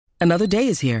Another day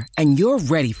is here, and you're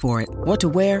ready for it. What to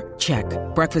wear? Check.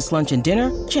 Breakfast, lunch, and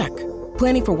dinner? Check.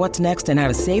 Planning for what's next and how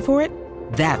to save for it?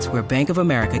 That's where Bank of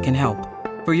America can help.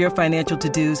 For your financial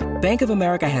to-dos, Bank of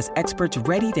America has experts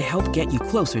ready to help get you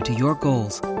closer to your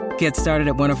goals. Get started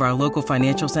at one of our local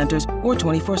financial centers or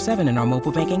 24/7 in our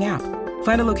mobile banking app.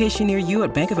 Find a location near you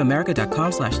at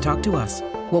bankofamerica.com/talktous.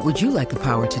 What would you like the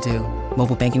power to do?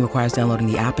 Mobile banking requires downloading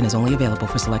the app and is only available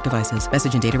for select devices.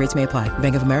 Message and data rates may apply.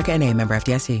 Bank of America N.A., member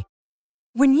FDIC.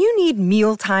 When you need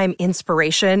mealtime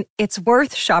inspiration, it's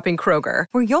worth shopping Kroger,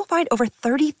 where you'll find over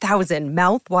 30,000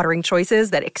 mouth-watering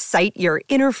choices that excite your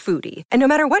inner foodie. And no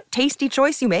matter what tasty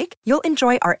choice you make, you'll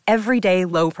enjoy our everyday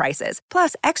low prices,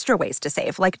 plus extra ways to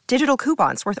save, like digital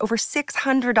coupons worth over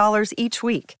 $600 each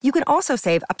week. You can also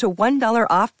save up to $1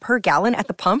 off per gallon at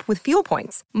the pump with fuel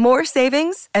points. More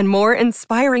savings and more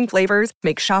inspiring flavors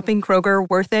make shopping Kroger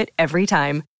worth it every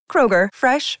time. Kroger,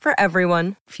 fresh for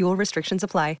everyone. Fuel restrictions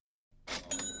apply.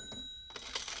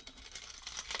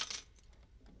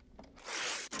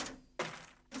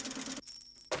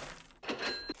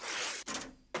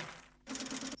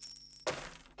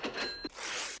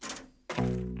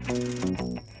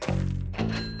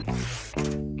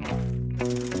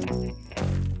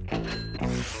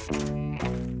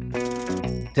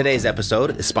 Today's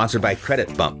episode is sponsored by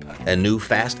Credit Bump, a new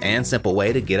fast and simple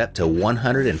way to get up to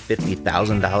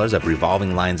 $150,000 of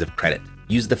revolving lines of credit.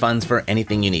 Use the funds for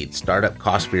anything you need: startup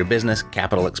costs for your business,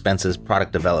 capital expenses,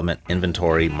 product development,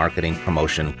 inventory, marketing,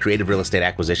 promotion, creative real estate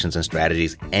acquisitions and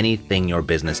strategies, anything your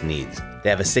business needs. They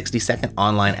have a 60-second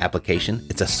online application.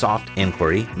 It's a soft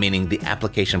inquiry, meaning the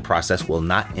application process will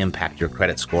not impact your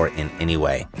credit score in any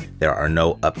way. There are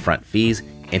no upfront fees.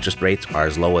 Interest rates are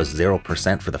as low as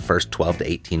 0% for the first 12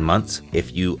 to 18 months.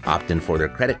 If you opt in for their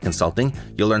credit consulting,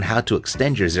 you'll learn how to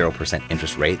extend your 0%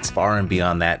 interest rates far and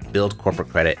beyond that, build corporate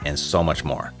credit, and so much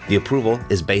more. The approval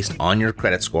is based on your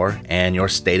credit score and your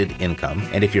stated income.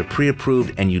 And if you're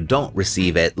pre-approved and you don't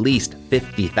receive at least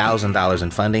 $50,000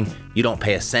 in funding, you don't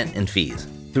pay a cent in fees.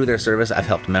 Through their service, I've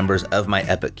helped members of my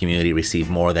Epic community receive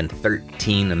more than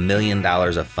 $13 million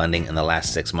of funding in the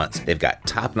last 6 months. They've got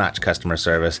top-notch customer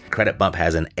service. Credit Bump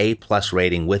has an A+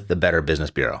 rating with the Better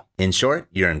Business Bureau. In short,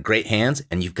 you're in great hands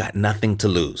and you've got nothing to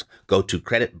lose. Go to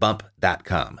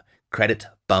creditbump.com.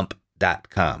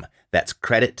 Creditbump.com. That's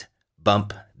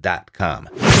creditbump.com.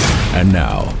 And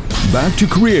now, back to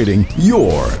creating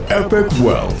your epic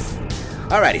wealth.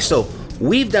 Alrighty, so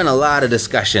we've done a lot of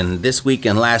discussion this week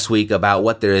and last week about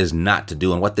what there is not to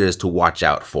do and what there is to watch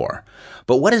out for.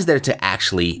 But what is there to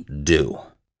actually do?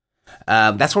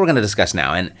 That's what we're going to discuss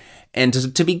now. And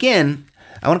to begin,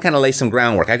 I want to kind of lay some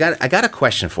groundwork. I got a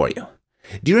question for you.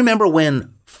 Do you remember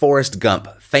when Forrest Gump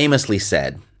famously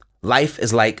said, "Life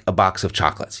is like a box of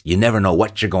chocolates. You never know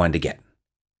what you're going to get"?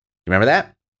 You remember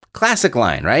that? Classic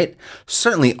line, right?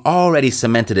 Certainly already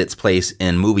cemented its place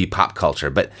in movie pop culture.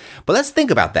 But let's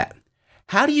think about that.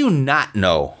 How do you not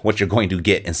know what you're going to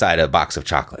get inside a box of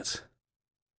chocolates?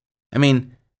 I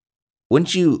mean,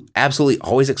 wouldn't you absolutely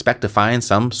always expect to find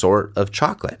some sort of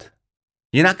chocolate?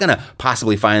 You're not going to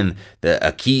possibly find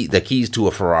the keys to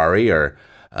a Ferrari or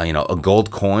a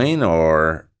gold coin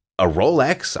or a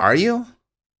Rolex, are you?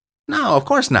 No, of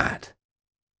course not.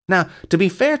 Now, to be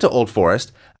fair to Old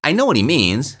Forrest, I know what he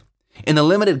means. In the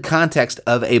limited context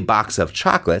of a box of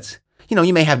chocolates,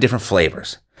 you may have different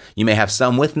flavors. You may have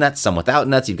some with nuts, some without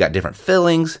nuts. You've got different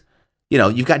fillings.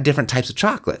 You've got different types of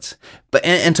chocolates. But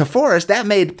and to Forrest, that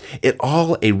made it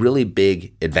all a really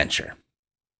big adventure.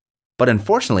 But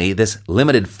unfortunately, this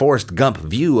limited Forrest Gump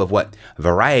view of what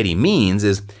variety means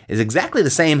is exactly the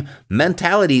same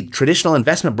mentality traditional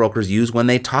investment brokers use when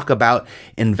they talk about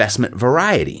investment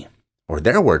variety, or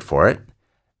their word for it,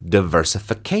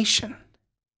 diversification.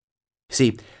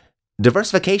 See,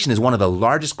 diversification is one of the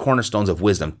largest cornerstones of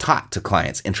wisdom taught to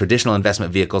clients in traditional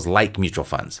investment vehicles like mutual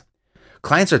funds.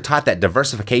 Clients are taught that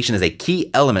diversification is a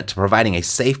key element to providing a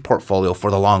safe portfolio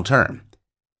for the long term.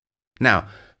 Now,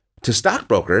 to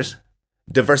stockbrokers,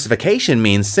 diversification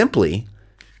means simply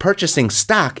purchasing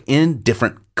stock in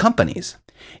different companies,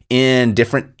 in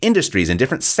different industries, in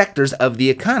different sectors of the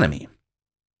economy,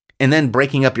 and then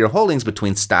breaking up your holdings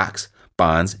between stocks,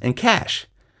 bonds, and cash.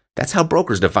 That's how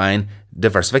brokers define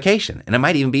diversification. And it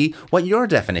might even be what your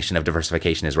definition of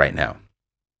diversification is right now.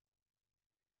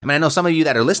 I mean, I know some of you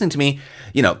that are listening to me,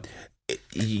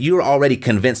 you're already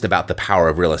convinced about the power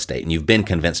of real estate, and you've been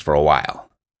convinced for a while.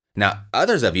 Now,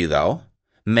 others of you, though,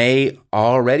 may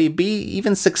already be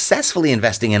even successfully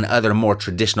investing in other more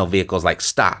traditional vehicles like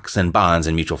stocks and bonds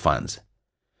and mutual funds.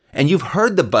 And you've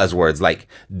heard the buzzwords like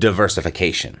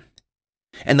diversification.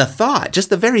 And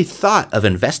the very thought of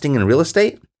investing in real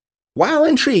estate, while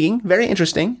intriguing, very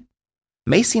interesting,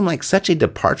 may seem like such a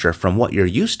departure from what you're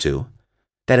used to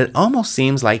that it almost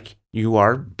seems like you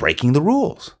are breaking the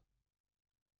rules.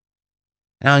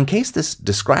 Now, in case this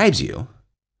describes you,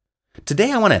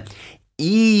 today I want to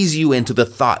ease you into the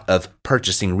thought of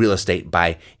purchasing real estate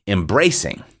by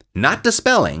embracing, not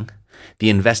dispelling, the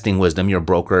investing wisdom your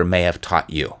broker may have taught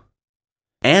you,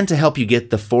 and to help you get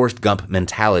the Forrest Gump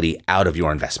mentality out of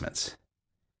your investments.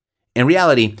 In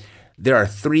reality, there are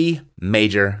three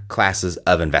major classes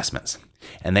of investments,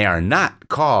 and they are not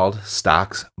called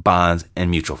stocks, bonds,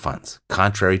 and mutual funds,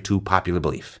 contrary to popular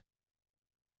belief.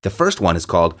 The first one is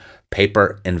called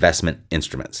paper investment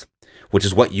instruments, which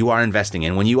is what you are investing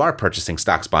in when you are purchasing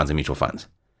stocks, bonds, and mutual funds.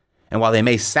 And while they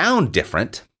may sound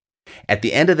different, at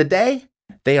the end of the day,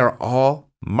 they are all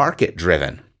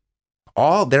market-driven.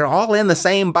 They're all in the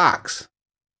same box.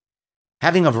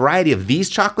 Having a variety of these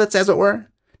chocolates, as it were,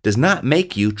 does not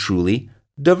make you truly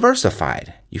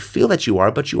diversified. You feel that you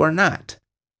are, but you are not.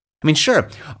 I mean, sure,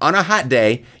 on a hot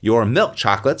day, your milk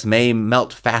chocolates may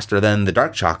melt faster than the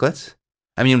dark chocolates.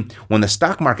 I mean, when the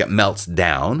stock market melts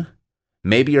down,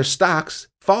 maybe your stocks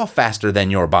fall faster than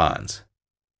your bonds.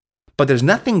 But there's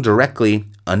nothing directly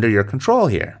under your control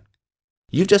here.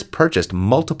 You've just purchased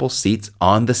multiple seats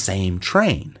on the same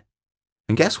train.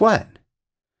 And guess what?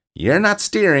 You're not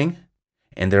steering,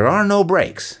 and there are no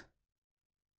brakes.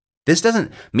 This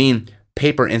doesn't mean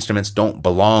paper instruments don't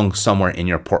belong somewhere in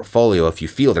your portfolio if you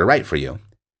feel they're right for you.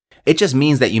 It just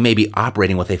means that you may be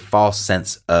operating with a false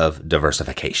sense of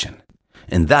diversification,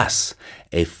 and thus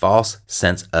a false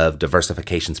sense of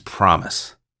diversification's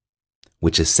promise,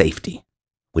 which is safety,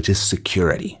 which is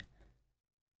security,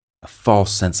 a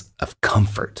false sense of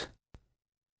comfort.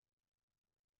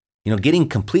 Getting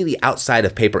completely outside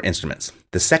of paper instruments,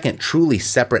 the second truly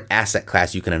separate asset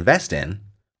class you can invest in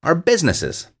are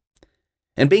businesses.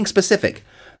 And being specific,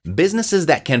 businesses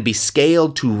that can be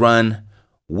scaled to run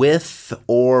with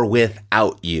or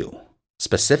without you.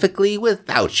 Specifically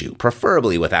without you,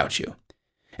 preferably without you.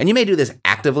 And you may do this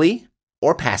actively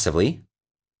or passively.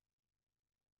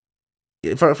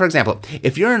 For example,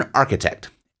 if you're an architect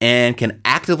and can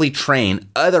actively train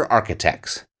other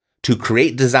architects to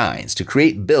create designs, to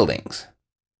create buildings,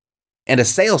 and a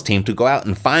sales team to go out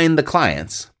and find the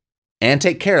clients and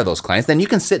take care of those clients, then you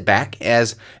can sit back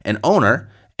as an owner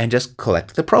and just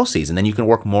collect the proceeds. And then you can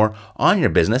work more on your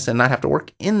business and not have to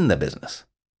work in the business.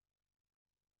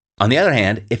 On the other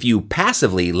hand, if you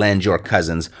passively lend your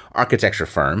cousin's architecture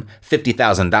firm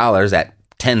 $50,000 at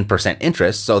 10%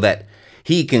 interest so that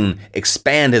he can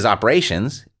expand his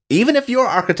operations, even if your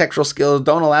architectural skills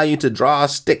don't allow you to draw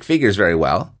stick figures very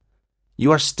well,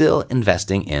 you are still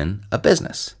investing in a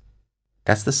business.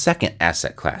 That's the second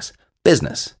asset class,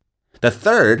 business. The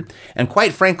third, and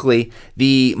quite frankly,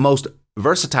 the most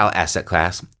versatile asset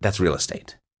class, that's real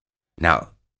estate. Now,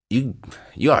 you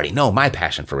already know my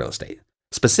passion for real estate,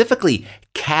 specifically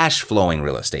cash flowing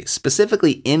real estate,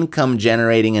 specifically income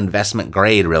generating investment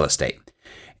grade real estate.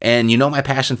 And you know my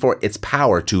passion for its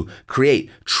power to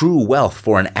create true wealth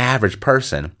for an average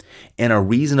person in a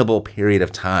reasonable period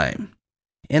of time,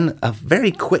 in a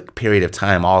very quick period of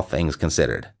time, all things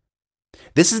considered.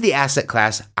 This is the asset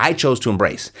class I chose to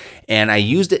embrace, and I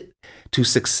used it to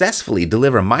successfully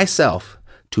deliver myself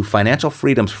to financial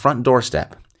freedom's front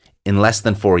doorstep in less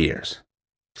than 4 years.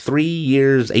 3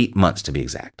 years, 8 months to be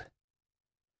exact.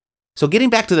 So getting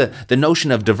back to the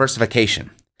notion of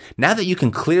diversification, now that you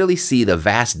can clearly see the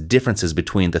vast differences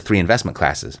between the three investment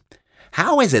classes,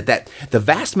 how is it that the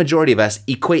vast majority of us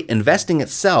equate investing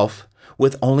itself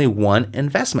with only one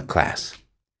investment class,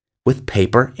 with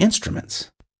paper instruments?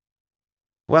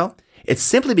 Well, it's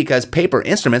simply because paper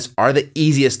instruments are the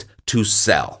easiest to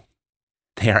sell.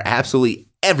 They are absolutely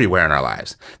everywhere in our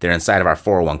lives. They're inside of our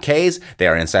 401ks, they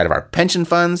are inside of our pension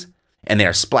funds, and they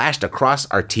are splashed across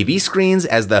our TV screens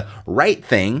as the right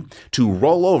thing to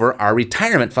roll over our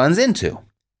retirement funds into.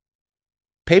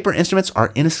 Paper instruments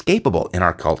are inescapable in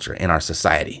our culture, in our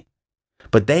society.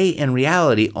 But they, in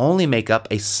reality, only make up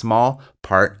a small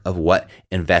part of what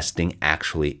investing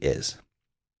actually is.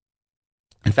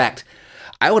 In fact,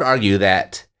 I would argue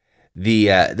that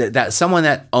that someone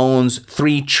that owns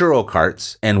 3 churro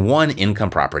carts and 1 income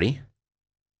property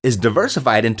is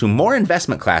diversified into more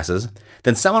investment classes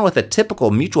than someone with a typical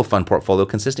mutual fund portfolio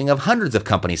consisting of hundreds of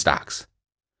company stocks.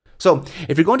 So,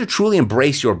 if you're going to truly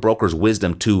embrace your broker's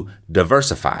wisdom to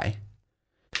diversify,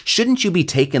 shouldn't you be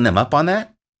taking them up on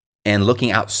that and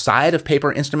looking outside of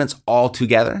paper instruments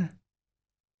altogether?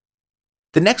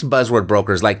 The next buzzword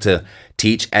brokers like to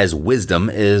teach as wisdom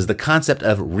is the concept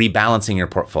of rebalancing your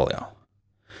portfolio.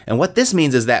 And what this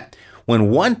means is that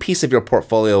when one piece of your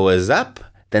portfolio is up,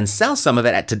 then sell some of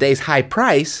it at today's high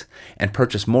price and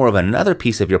purchase more of another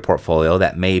piece of your portfolio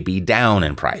that may be down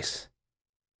in price.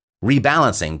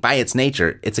 Rebalancing, by its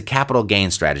nature, it's a capital gain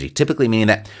strategy, typically meaning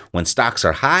that when stocks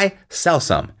are high, sell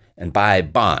some and buy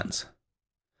bonds.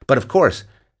 But of course,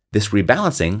 this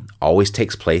rebalancing always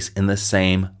takes place in the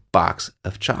same box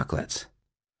of chocolates: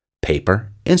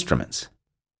 paper instruments.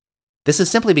 This is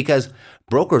simply because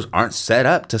brokers aren't set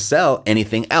up to sell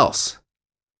anything else,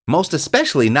 most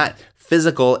especially not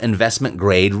physical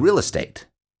investment-grade real estate.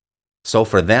 So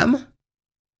for them,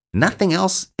 nothing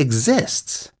else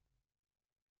exists.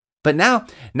 But now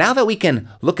that we can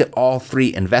look at all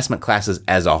three investment classes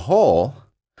as a whole,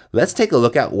 let's take a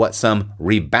look at what some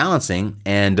rebalancing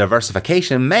and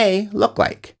diversification may look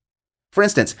like. For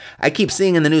instance, I keep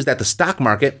seeing in the news that the stock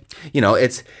market,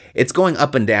 it's going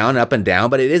up and down,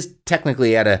 but it is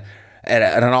technically at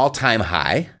an all-time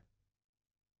high.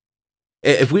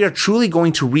 If we are truly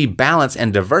going to rebalance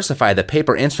and diversify the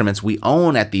paper instruments we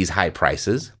own at these high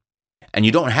prices, and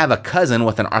you don't have a cousin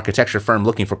with an architecture firm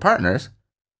looking for partners,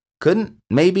 couldn't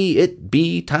maybe it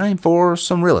be time for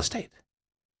some real estate?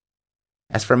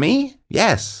 As for me,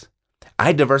 yes,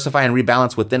 I diversify and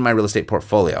rebalance within my real estate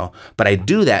portfolio, but I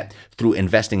do that through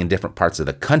investing in different parts of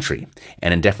the country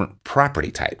and in different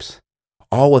property types,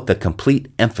 all with a complete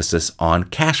emphasis on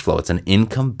cash flow. It's an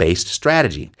income-based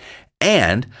strategy.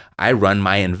 And I run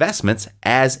my investments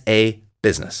as a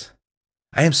business.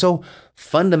 I am so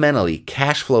fundamentally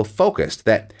cash flow focused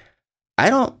that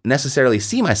I don't necessarily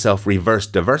see myself reverse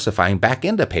diversifying back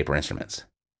into paper instruments,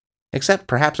 except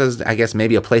perhaps as, I guess,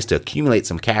 maybe a place to accumulate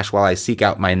some cash while I seek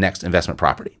out my next investment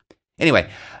property. Anyway,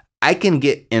 I can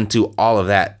get into all of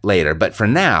that later, but for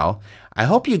now, I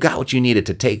hope you got what you needed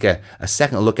to take a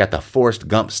second look at the Forrest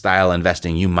Gump style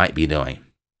investing you might be doing.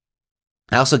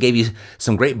 I also gave you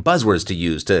some great buzzwords to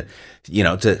use to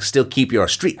still keep your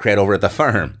street cred over at the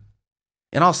firm.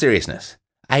 In all seriousness,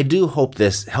 I do hope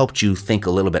this helped you think a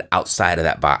little bit outside of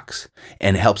that box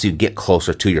and helps you get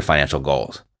closer to your financial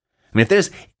goals. I mean, if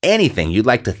there's anything you'd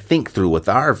like to think through with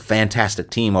our fantastic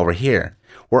team over here,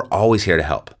 we're always here to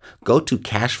help. Go to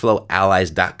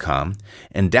cashflowallies.com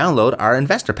and download our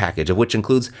investor package, of which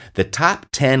includes the top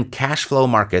 10 cash flow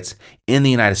markets in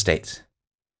the United States.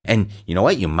 And you know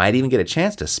what? You might even get a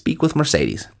chance to speak with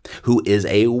Mercedes, who is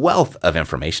a wealth of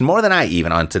information, more than I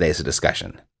even on today's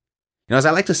discussion. As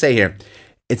I like to say here,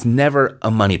 it's never a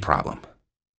money problem.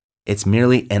 It's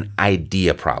merely an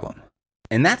idea problem.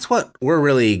 And that's what we're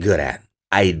really good at.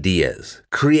 Ideas,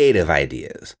 creative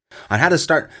ideas on how to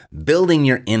start building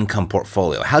your income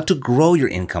portfolio, how to grow your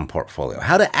income portfolio,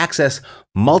 how to access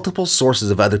multiple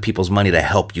sources of other people's money to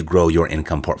help you grow your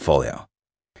income portfolio.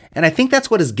 And I think that's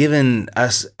what has given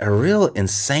us a real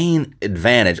insane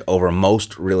advantage over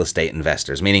most real estate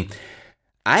investors, meaning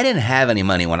I didn't have any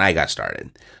money when I got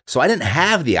started, so I didn't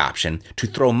have the option to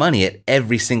throw money at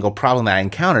every single problem that I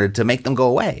encountered to make them go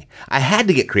away. I had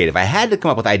to get creative. I had to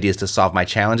come up with ideas to solve my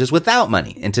challenges without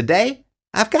money. And today,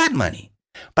 I've got money,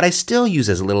 but I still use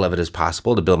as little of it as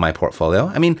possible to build my portfolio.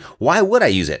 I mean, why would I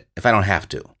use it if I don't have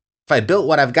to? If I built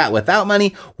what I've got without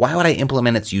money, why would I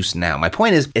implement its use now? My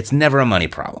point is, it's never a money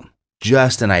problem,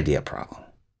 just an idea problem.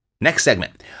 Next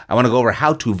segment, I want to go over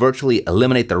how to virtually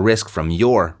eliminate the risk from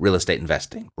your real estate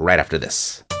investing right after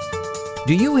this.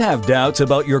 Do you have doubts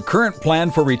about your current plan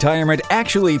for retirement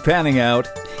actually panning out?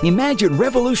 Imagine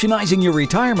revolutionizing your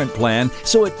retirement plan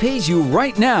so it pays you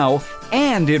right now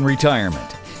and in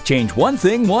retirement. Change one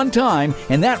thing one time,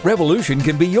 and that revolution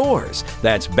can be yours.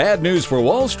 That's bad news for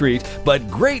Wall Street, but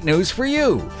great news for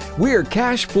you. We're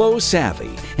cash flow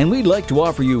savvy, and we'd like to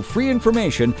offer you free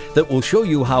information that will show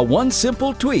you how one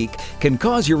simple tweak can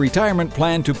cause your retirement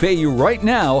plan to pay you right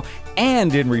now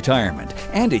and in retirement.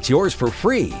 And it's yours for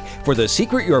free. For the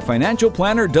secret your financial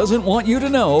planner doesn't want you to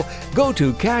know, go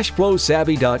to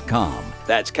cashflowsavvy.com.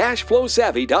 That's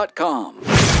cashflowsavvy.com.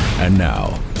 And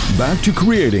now, back to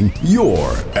creating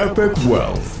your epic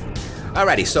wealth.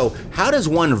 Alrighty, so how does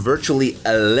one virtually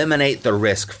eliminate the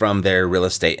risk from their real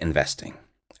estate investing?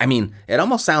 I mean, it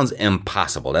almost sounds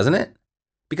impossible, doesn't it?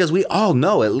 Because we all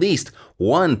know at least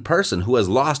one person who has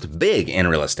lost big in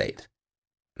real estate.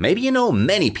 Maybe you know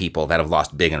many people that have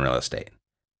lost big in real estate.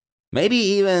 Maybe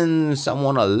even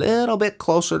someone a little bit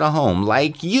closer to home,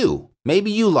 like you.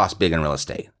 Maybe you lost big in real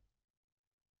estate.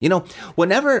 What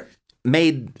never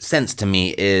made sense to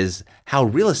me is how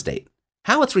real estate,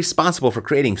 how it's responsible for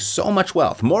creating so much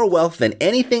wealth, more wealth than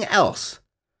anything else,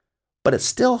 but it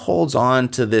still holds on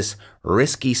to this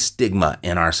risky stigma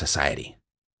in our society.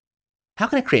 How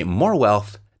can it create more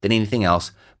wealth than anything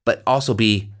else, but also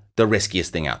be the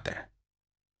riskiest thing out there?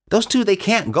 Those two, they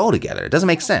can't go together. It doesn't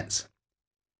make sense.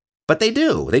 But they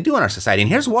do in our society. And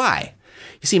here's why.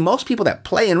 You see, most people that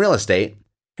play in real estate,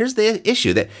 here's the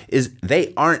issue, that is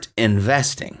they aren't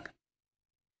investing.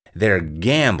 They're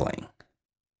gambling.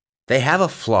 They have a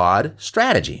flawed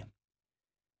strategy.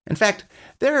 In fact,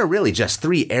 there are really just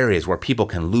 3 areas where people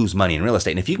can lose money in real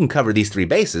estate. And if you can cover these 3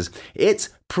 bases, it's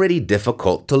pretty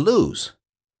difficult to lose.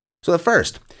 So the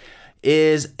first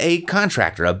is a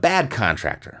contractor, a bad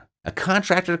contractor. A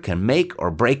contractor can make or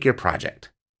break your project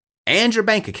and your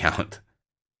bank account.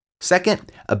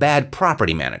 Second, a bad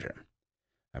property manager.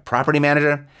 A property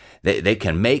manager, they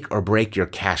can make or break your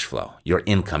cash flow, your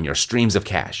income, your streams of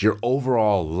cash, your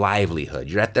overall livelihood.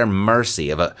 You're at their mercy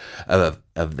of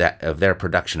their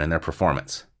production and their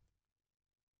performance.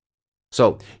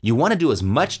 So you want to do as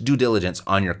much due diligence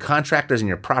on your contractors and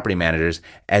your property managers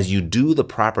as you do the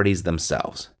properties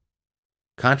themselves.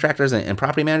 Contractors and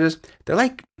property managers, they're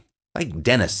like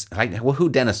dentists, like who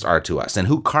dentists are to us and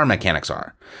who car mechanics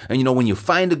are. And when you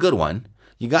find a good one,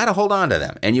 you got to hold on to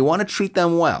them and you want to treat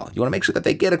them well. You want to make sure that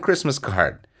they get a Christmas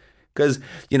card because,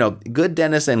 good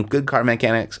dentists and good car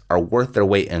mechanics are worth their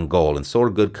weight in gold, and so are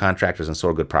good contractors and so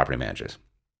are good property managers.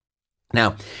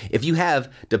 Now, if you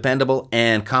have dependable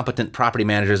and competent property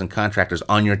managers and contractors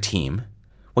on your team,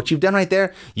 what you've done right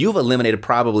there, you've eliminated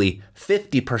probably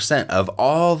 50% of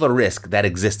all the risk that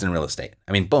exists in real estate.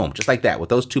 I mean, boom, just like that. With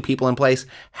those 2 people in place,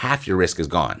 half your risk is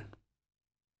gone.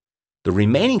 The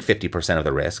remaining 50% of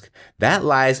the risk, that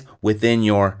lies within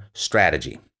your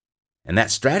strategy. And that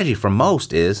strategy for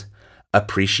most is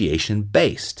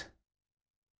appreciation-based.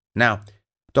 Now,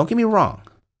 don't get me wrong.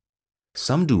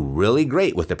 Some do really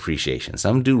great with appreciation.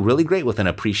 Some do really great with an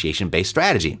appreciation-based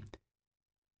strategy.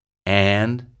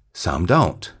 And some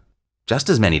don't. Just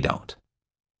as many don't.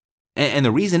 And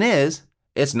the reason is,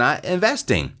 it's not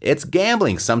investing. It's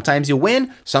gambling. Sometimes you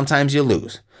win, sometimes you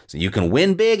lose. So you can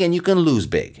win big and you can lose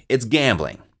big. It's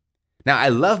gambling. Now, I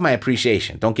love my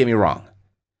appreciation. Don't get me wrong.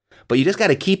 But you just got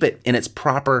to keep it in its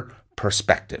proper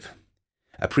perspective.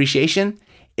 Appreciation,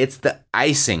 it's the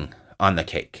icing on the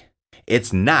cake.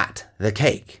 It's not the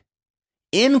cake.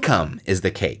 Income is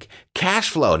the cake. Cash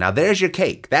flow, now there's your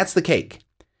cake. That's the cake.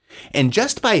 And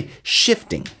just by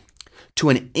shifting to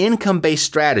an income-based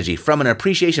strategy from an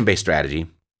appreciation-based strategy,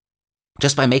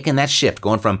 just by making that shift,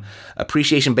 going from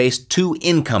appreciation-based to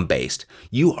income-based,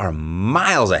 you are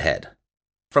miles ahead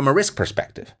from a risk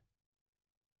perspective.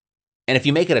 And if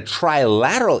you make it a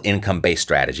trilateral income-based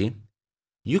strategy,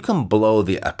 you can blow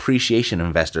the appreciation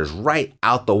investors right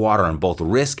out the water on both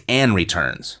risk and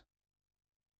returns.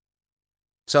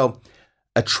 So,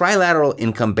 a trilateral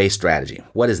income-based strategy,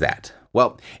 what is that?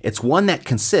 Well, it's one that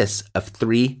consists of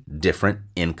 3 different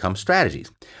income strategies.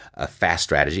 A fast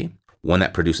strategy, one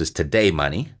that produces today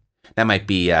money. That might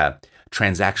be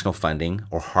transactional funding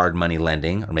or hard money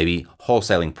lending, or maybe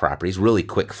wholesaling properties, really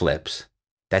quick flips.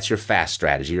 That's your fast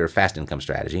strategy or fast income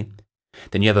strategy.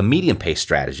 Then you have a medium pace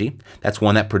strategy. That's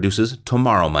one that produces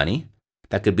tomorrow money.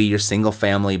 That could be your single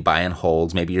family buy and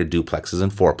holds, maybe your duplexes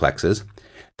and fourplexes.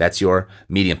 That's your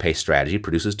medium pace strategy,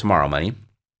 produces tomorrow money.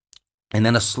 And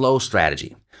then a slow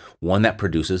strategy, one that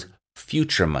produces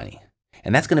future money.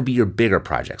 And that's going to be your bigger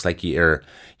projects, like your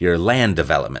land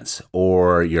developments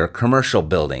or your commercial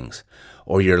buildings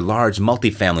or your large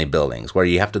multifamily buildings where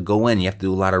you have to go in, you have to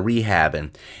do a lot of rehab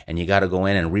and you got to go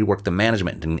in and rework the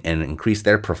management and increase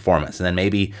their performance and then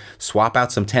maybe swap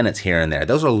out some tenants here and there.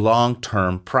 Those are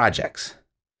long-term projects.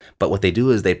 But what they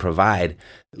do is they provide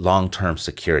long-term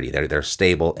security. They're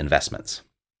stable investments.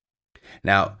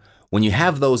 Now, when you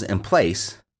have those in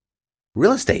place,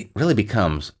 real estate really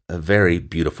becomes a very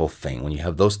beautiful thing when you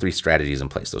have those 3 strategies in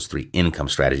place, those 3 income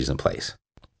strategies in place.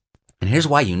 And here's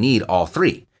why you need all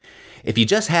 3. If you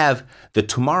just have the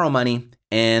tomorrow money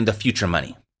and the future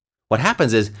money, what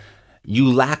happens is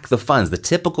you lack the funds. The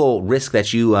typical risk that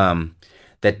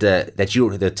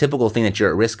the typical thing that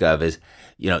you're at risk of is,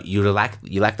 you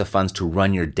lack the funds to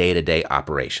run your day-to-day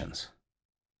operations.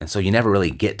 And so you never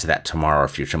really get to that tomorrow or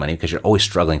future money because you're always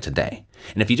struggling today.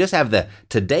 And if you just have the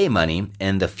today money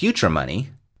and the future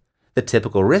money, the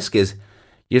typical risk is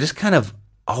you're just kind of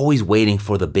always waiting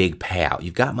for the big payout.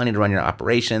 You've got money to run your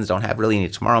operations, don't have really any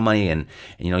tomorrow money, and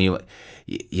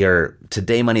your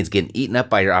today money is getting eaten up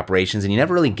by your operations, and you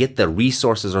never really get the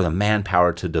resources or the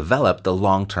manpower to develop the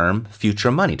long-term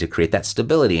future money to create that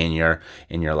stability in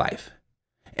your life.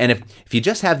 And if you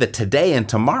just have the today and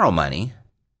tomorrow money,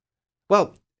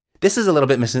 well, this is a little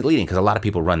bit misleading because a lot of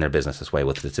people run their business this way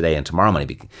with the today and tomorrow money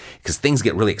because things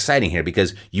get really exciting here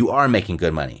because you are making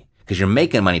good money. Because you're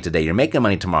making money today, you're making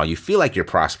money tomorrow, you feel like you're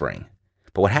prospering.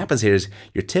 But what happens here is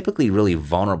you're typically really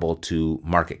vulnerable to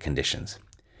market conditions.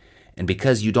 And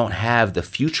because you don't have the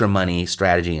future money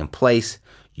strategy in place,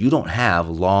 you don't have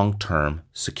long-term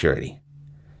security.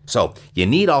 So you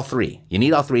need all three. You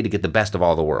need all three to get the best of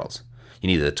all the worlds. You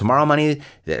need the tomorrow money,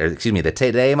 the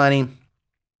today money.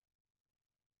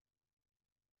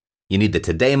 You need the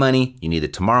today money, you need the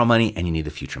tomorrow money, and you need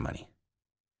the future money.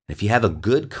 If you have a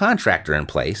good contractor in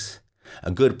place,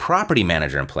 a good property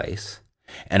manager in place,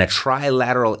 and a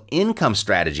trilateral income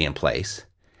strategy in place,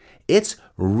 it's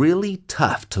really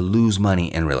tough to lose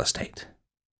money in real estate.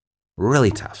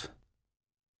 Really tough.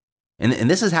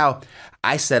 And this is how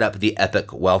I set up the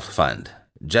Epic Wealth Fund.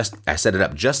 I set it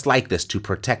up just like this to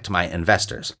protect my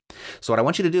investors. So what I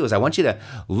want you to do is I want you to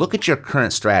look at your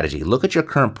current strategy, look at your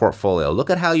current portfolio,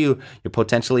 look at how you're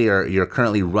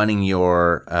currently running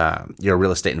your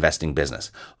real estate investing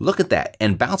business. Look at that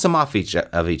and bounce them off each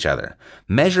other.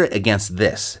 Measure it against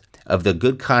this of the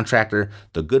good contractor,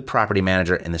 the good property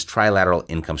manager, and this trilateral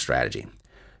income strategy.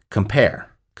 Compare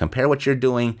what you're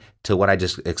doing to what I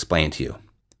just explained to you.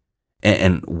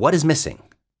 And what is missing?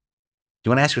 You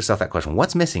want to ask yourself that question.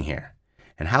 What's missing here?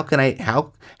 And what can I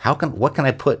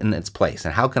put in its place?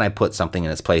 And how can I put something in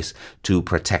its place to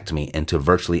protect me and to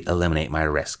virtually eliminate my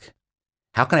risk?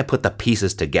 How can I put the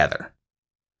pieces together?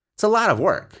 It's a lot of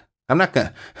work. I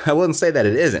wouldn't say that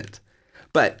it isn't.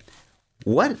 But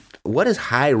what is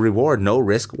high reward, no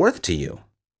risk worth to you?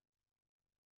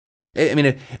 I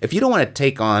mean, if you don't want to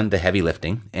take on the heavy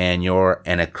lifting and you're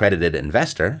an accredited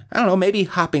investor, I don't know, maybe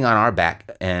hopping on our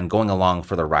back and going along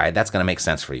for the ride, that's going to make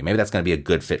sense for you. Maybe that's going to be a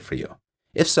good fit for you.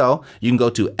 If so, you can go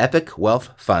to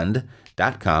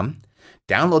epicwealthfund.com,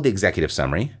 download the executive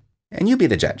summary, and you be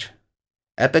the judge.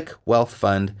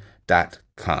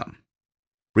 epicwealthfund.com.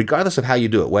 Regardless of how you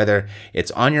do it, whether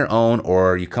it's on your own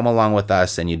or you come along with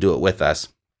us and you do it with us,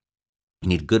 you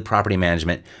need good property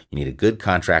management, you need a good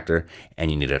contractor,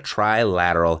 and you need a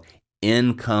trilateral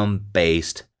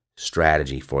income-based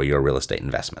strategy for your real estate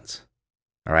investments.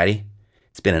 Alrighty?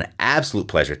 It's been an absolute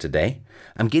pleasure today.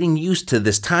 I'm getting used to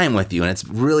this time with you, and it's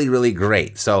really, really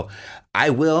great. So I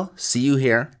will see you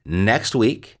here next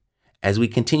week as we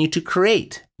continue to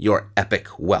create your epic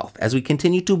wealth, as we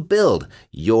continue to build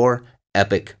your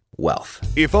epic wealth.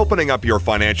 If opening up your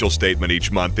financial statement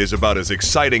each month is about as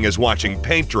exciting as watching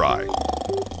paint dry,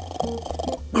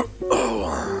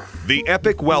 the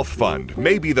Epic Wealth Fund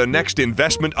may be the next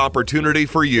investment opportunity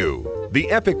for you.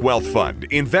 The Epic Wealth Fund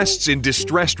invests in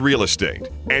distressed real estate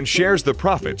and shares the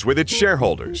profits with its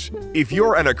shareholders. If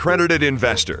you're an accredited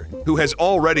investor who has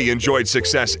already enjoyed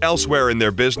success elsewhere in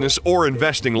their business or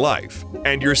investing life,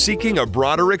 and you're seeking a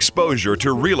broader exposure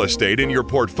to real estate in your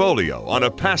portfolio on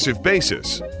a passive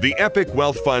basis, the Epic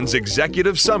Wealth Fund's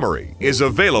executive summary is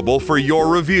available for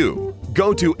your review.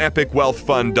 Go to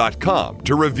epicwealthfund.com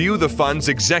to review the fund's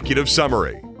executive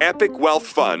summary.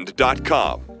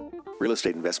 epicwealthfund.com. Real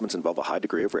estate investments involve a high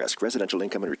degree of risk. Residential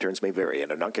income and returns may vary and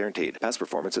are not guaranteed. Past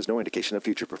performance is no indication of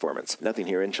future performance. Nothing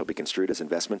herein shall be construed as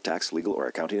investment, tax, legal, or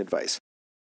accounting advice.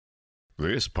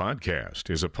 This podcast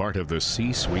is a part of the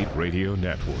C-Suite Radio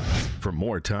Network. For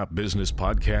more top business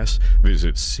podcasts,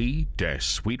 visit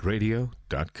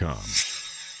c-suiteradio.com.